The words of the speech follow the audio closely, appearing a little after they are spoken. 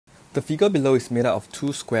The figure below is made up of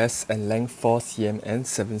two squares and length 4 cm and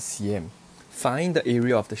 7 cm. Find the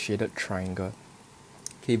area of the shaded triangle.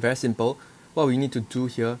 Okay, very simple. What we need to do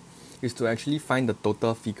here is to actually find the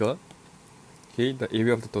total figure, okay, the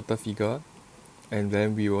area of the total figure, and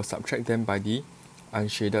then we will subtract them by the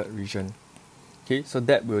unshaded region. Okay, so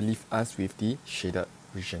that will leave us with the shaded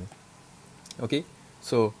region. Okay,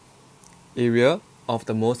 so area of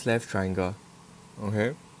the most left triangle.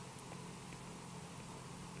 Okay.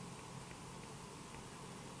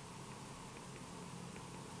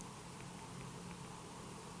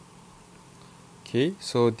 Okay,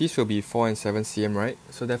 so this will be 4 and 7 cm, right?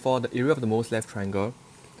 So therefore, the area of the most left triangle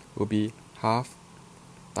will be half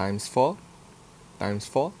times 4 times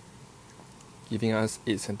 4, giving us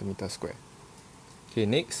 8 centimeters square. Okay,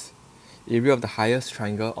 next, area of the highest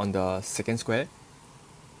triangle on the second square.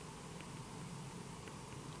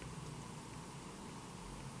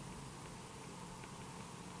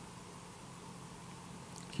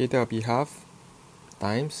 Okay, that will be half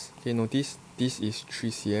times, okay, notice this is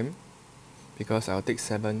 3 cm because I'll take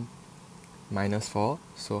 7 minus 4,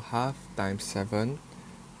 so half times 7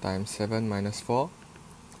 minus 4,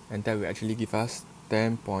 and that will actually give us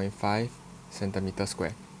 10.5 centimeters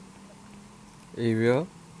square. Area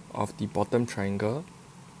of the bottom triangle,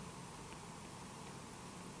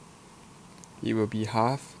 it will be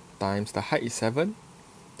half times the height is 7,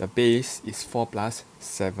 the base is 4 plus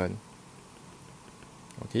 7.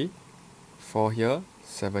 Okay, 4 here,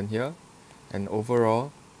 7 here, and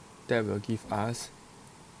overall that will give us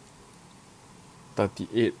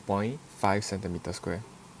 38.5 centimeters square.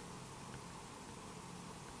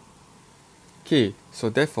 Okay, so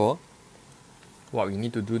therefore, what we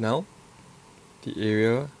need to do now, the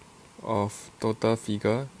area of total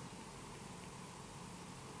figure,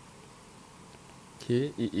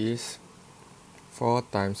 okay, it is 4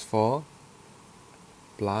 times 4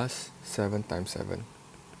 plus 7 times 7,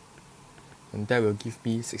 and that will give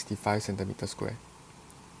me 65 centimeters square.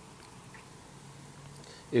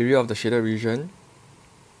 Area of the shaded region,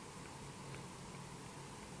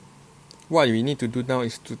 what we need to do now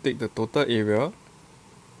is to take the total area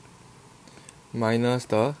minus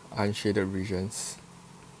the unshaded regions,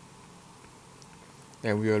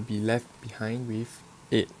 and we will be left behind with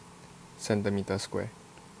 8 centimeters square.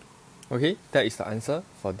 Okay, that is the answer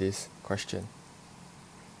for this question.